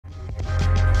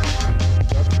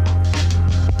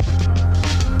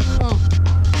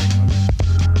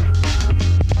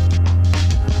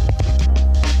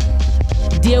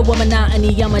a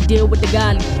monotony, I'ma deal with the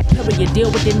golly. Period,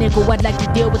 deal with the nickel, I'd like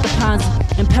to deal with the Ponzi.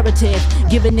 Imperative,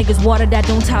 giving niggas water that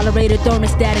don't tolerate a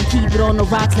thermostat and keep it on the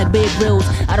rocks like big grills.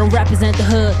 I don't represent the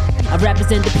hood, I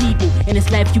represent the people. In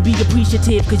this life you be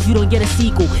appreciative cause you don't get a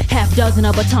sequel. Half dozen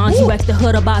of batons, you ask the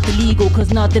hood about the legal,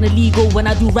 cause nothing illegal. When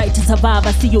I do right to survive,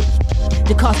 I see you.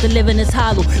 The cost of living is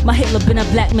hollow. My Hitler been a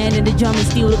black man in the German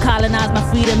steel to colonize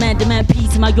my freedom and demand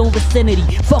peace in my own vicinity.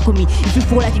 Fuck with me if you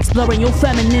feel like exploring your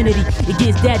femininity. It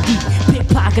gets that deep.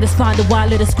 Pickpocket is find a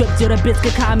wallet, a script, or a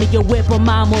biscuit comic, your whip or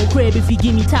mom or crib if you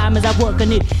give me time as I work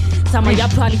on it. Some of y'all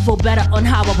probably feel better on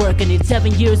how I work on it.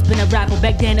 7 years been a rapper,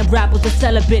 back then a rap was a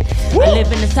celibate. I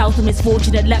live in the south of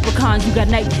misfortunate leprechauns. You got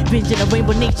night vision, a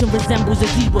rainbow nation resembles a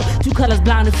zebra. Two colors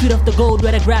blind and feed off the gold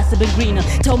where the grass have been greener.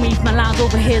 Tell me if my lines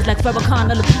over here is like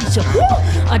Farrakhan or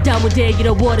Lapisha. I doubt with dare get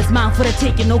award, it's mine for the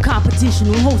taking, no competition,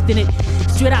 who hosting it.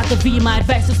 Straight out the V, my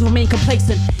advice is remain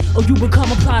complacent. Or you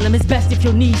become a problem, it's best if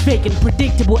your knees vacant.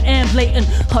 Predictable and blatant,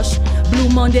 hush. Blue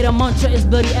Monday, the mantra is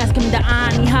bloody, asking me the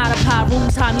irony. How the pie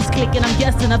rooms, Tommy's clicking, I'm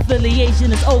guessing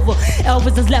affiliation is over.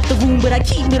 Elvis has left the room, but I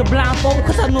keep me the blindfold,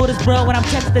 cause I know this bro when I'm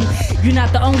texting. You're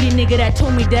not the only nigga that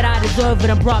told me that I deserve it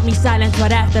and brought me silence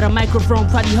right after the microphone.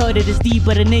 Probably heard it is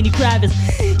deeper than any crevice.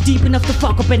 Deep enough to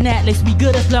fuck up an atlas. We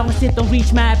good as long as it don't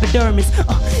reach my epidermis.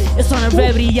 It's on a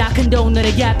rarity, I condone the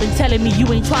gap and telling me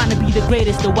you ain't trying to be the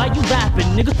greatest. So why you rapping,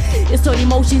 nigga? It's all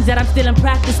emotions that I'm still in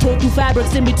practice. Tore through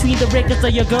fabrics in between the records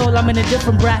of your girl, I'm in a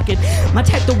different bracket. My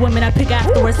type of woman I pick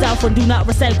after herself and do not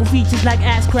recycle features like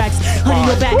ass cracks. Honey,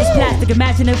 your bag is plastic.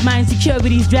 Imagine if my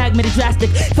insecurities drag me to drastic.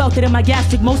 Felt it in my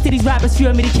gastric. Most of these rappers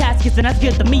fear me to caskets, and that's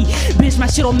good to me. Bitch, my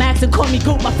shit on max and call me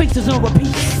goat. My face is on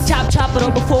repeat. Chop it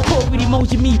up before COVID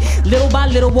emoji me. Little by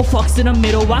little, we'll fucks in the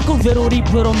middle. I could riddle these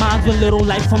brittle minds with little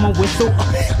life from a whistle.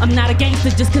 I'm not a gangster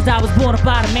just cause I was born up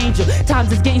out of manger.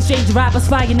 Times is game changer, rappers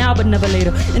fire now but never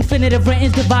later. Infinitive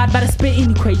rentings divide by the spit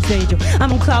and equates danger.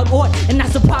 I'm on cloud order and not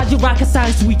surprised you rocket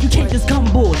science week. You can't just come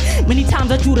bored. Many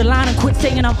times I drew the line and quit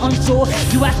saying I'm unsure.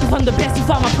 You ask if I'm the best, you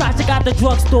found my project at the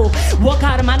drugstore. Walk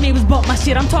out of my neighbors bought my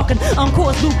shit. I'm talking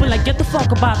course looping like get the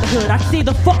fuck about the hood. I say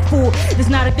the fuck fool. There's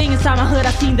not a thing inside my hood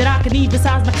I seen that I can eat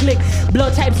besides my clique.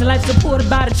 Blood types of life supported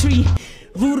by the tree.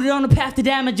 Rooted on the path to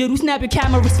damage it. Who snap your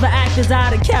cameras for actors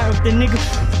out of character, nigga.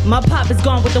 My pop is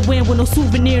gone with the wind with no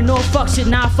souvenir, no fuck shit.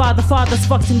 Now fathers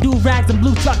fucks and do rags and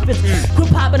blue truck fits.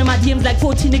 Quit popping in my DMs like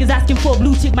 14 niggas asking for a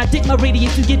blue chick. My dick, my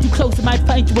radius, you get too close, it might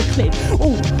find you a clip.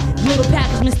 Ooh, little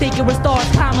package mistaken with stars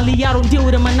commonly. I don't deal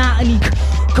with a monotony.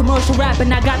 Commercial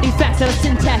rapping, I got these facts that are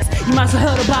syntax. You must have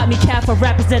heard about me, cat. I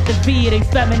represent the V. It ain't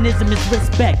feminism, it's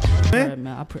respect. Alright,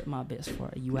 man, I put my best for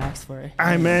it. You asked for it.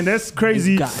 Alright, man, that's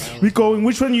crazy. We going.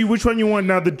 Which one you want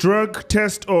now? The drug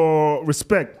test or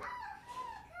respect?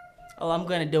 Oh, I'm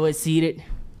gonna do it seated.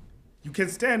 You can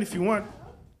stand if you want.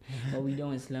 What we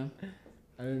doing, Slim?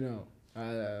 I don't know.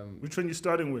 Which one you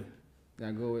starting with?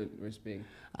 I go with respect.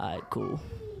 Alright, cool.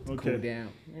 Okay. Cool down.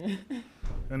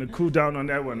 And a cool down on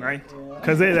that one, right?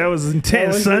 Cause hey, that was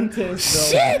intense, son.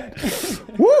 Intense,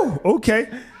 shit. Woo. Okay.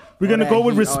 We're gonna go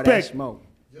with respect. We're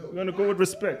gonna go with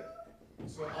respect.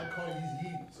 So I call these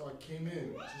heat. So I came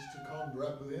in just to come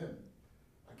rap with him.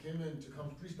 I came in to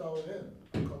come freestyle with him.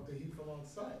 I caught the heat from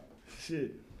outside.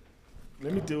 Shit.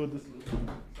 Let me deal with this.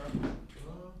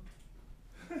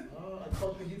 I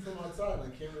caught the heat from outside. I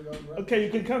came around rapping. Okay,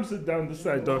 you can come sit down this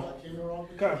side, dog. I came around.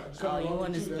 Come. Oh, you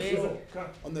want to spit?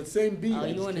 On the same beat. Oh,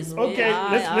 you want to spit? Okay,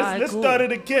 let's cool. start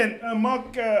it again.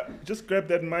 Mark, just grab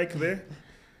that mic there.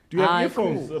 Do you have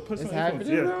earphones? Cool. Personal earphones,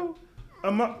 yeah.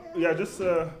 Yeah, just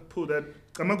pull that.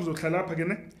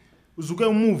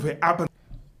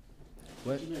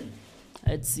 What?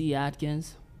 It's SeaC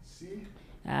Adkins. See?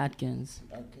 Adkins.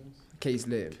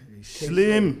 K-Slim.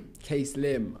 Slim.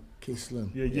 K-Slim.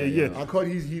 K-Slim. Yeah. I caught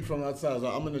his heat from outside. So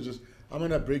I'm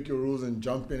gonna break your rules and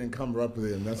jump in and come rap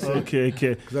with him. That's it. Okay.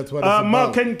 That's what it's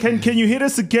Mark, about. can you hit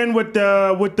us again with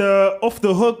the off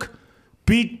the hook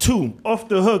beat 2? Off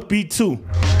the hook beat 2.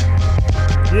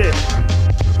 Yeah.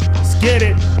 Let's get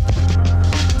it.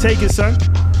 Take it, son.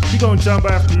 We gonna jump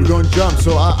after you. We're gonna jump.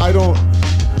 So I don't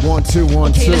want to.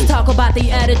 Okay, let's talk about the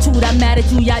attitude. I'm mad at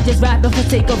you. Y'all just rapping for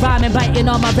sake of rhyming, biting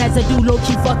on my residue. Low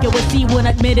key fucking with C when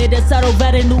admitted a subtle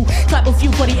revenue. Clap a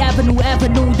few for the avenue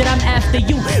that I'm after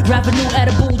you. Revenue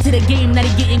edible to the game that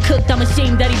he getting cooked. I'm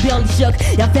ashamed that he barely shook.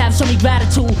 Y'all fab show me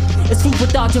gratitude. It's food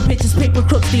without your bitches, paper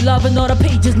crooks. They loving all the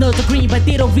pages, nerds are green, but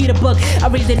they don't read a book. I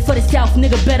raised it for the south,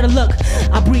 nigga, better look.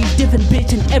 I breathe different,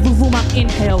 bitch, in every room I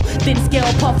inhale. Thin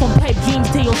scale, puff on pipe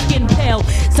dreams till your skin pale.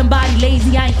 Somebody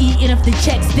lazy, I ain't eating if the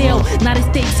checks still. Now the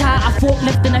stakes high, I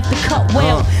forklift enough to cut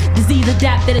well. Disease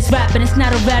adapted, it's rap, but it's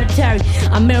not hereditary.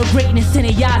 I mirror greatness in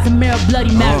their eyes, I mirror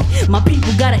Bloody Mary. My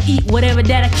people gotta eat whatever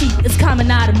that I keep. It's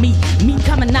coming out of me, meat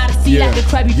coming out of sea like a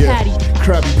Krabby Patty.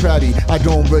 Krabby Patty, I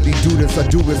don't really do this, I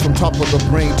do it from top of the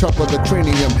brain, top of the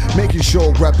cranium, making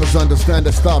sure rappers understand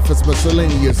that stuff is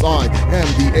miscellaneous. I am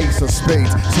the ace of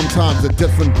spades, sometimes a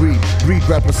different breed. Breed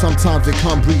rappers, sometimes they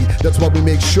can't breathe. That's why we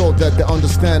make sure that they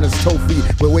understand it's Tofi.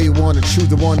 Where you wanna choose,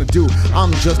 they wanna do.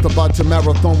 I'm just about to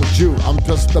marathon with you. I'm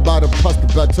just about to pass the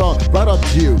baton right up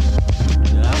to you.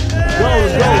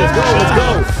 Let's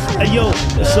go. Hey yo,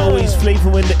 it's always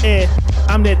flavor in the air.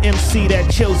 I'm that MC that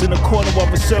chills in the corner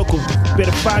of a circle.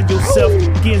 Better find yourself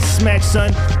getting smacked,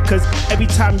 son. Cause every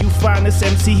time you find this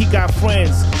MC, he got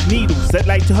friends. Needles that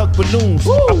like to hook balloons.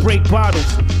 I break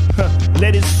bottles.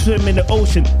 Let it swim in the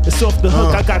ocean. It's off the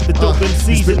hook, I got the dope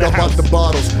MCs in the house. About the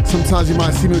bottles. Sometimes you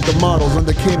might see me with the models on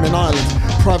the Cayman Islands.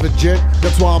 Private jet,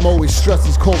 that's why I'm always stressed.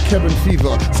 It's called Kevin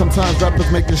Fever. Sometimes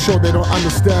rappers making sure they don't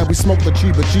understand. We smoke the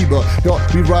Chiba. Yo,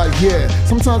 we right here.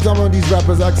 Sometimes I'm on these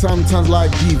rappers act sometimes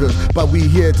like divas, but we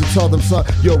here to tell them, son,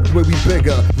 yo, where we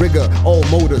bigger, all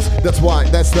motors. That's why,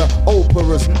 that's the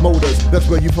Operus motors. That's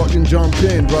where you fucking jump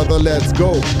in, brother. Let's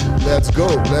go.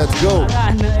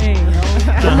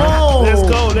 Come on.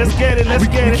 Let's get it. We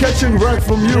catching wreck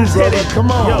from you, Let's brother.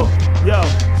 Come on. Yo,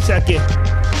 check it.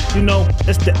 You know,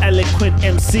 it's the eloquent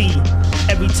MC.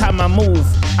 Every time I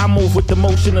move with the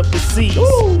motion of the seas.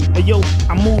 Hey yo,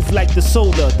 I move like the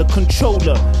solar, the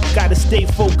controller. Gotta stay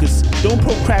focused, don't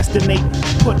procrastinate.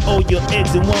 Put all your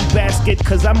eggs in one basket,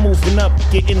 cause I'm moving up,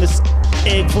 getting this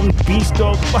egg from the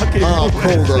beanstalk bucket.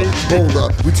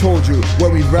 Bolder. We told you,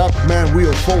 when we rap, man,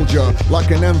 we'll fold ya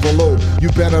like an envelope. You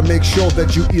better make sure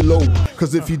that you elope,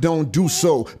 cause if you don't do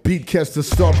so, beat catch to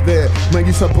stop there. Man,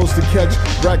 you supposed to catch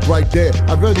rack right there.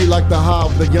 I really like the how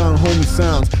the young homie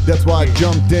sounds. That's why I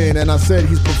jumped in and I said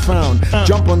he's profound.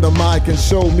 Jump on the mic and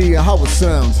show me how it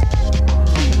sounds.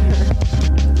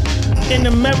 In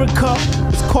America,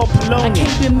 it's called polony. I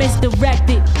can't be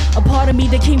misdirected. A part of me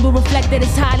that can't be reflected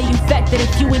is highly infected.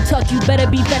 If you in touch, you better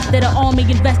be vested. An army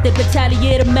invested,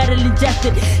 retaliated, metal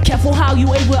ingested. Careful how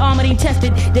you aim with armor ain't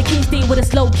tested. They can't stay with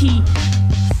us low key.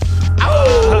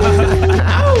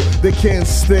 They can't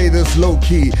stay this low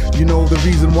key. You know the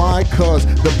reason why? Cause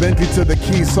the Bentley to the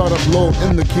key sort of low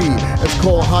in the key. It's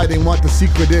called hiding what the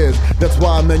secret is. That's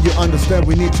why, man, you understand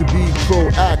we need to be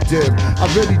proactive. I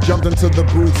really jumped into the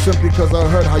booth simply cause I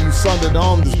heard how you sounded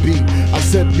on this beat. I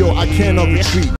said, yo, I cannot retreat.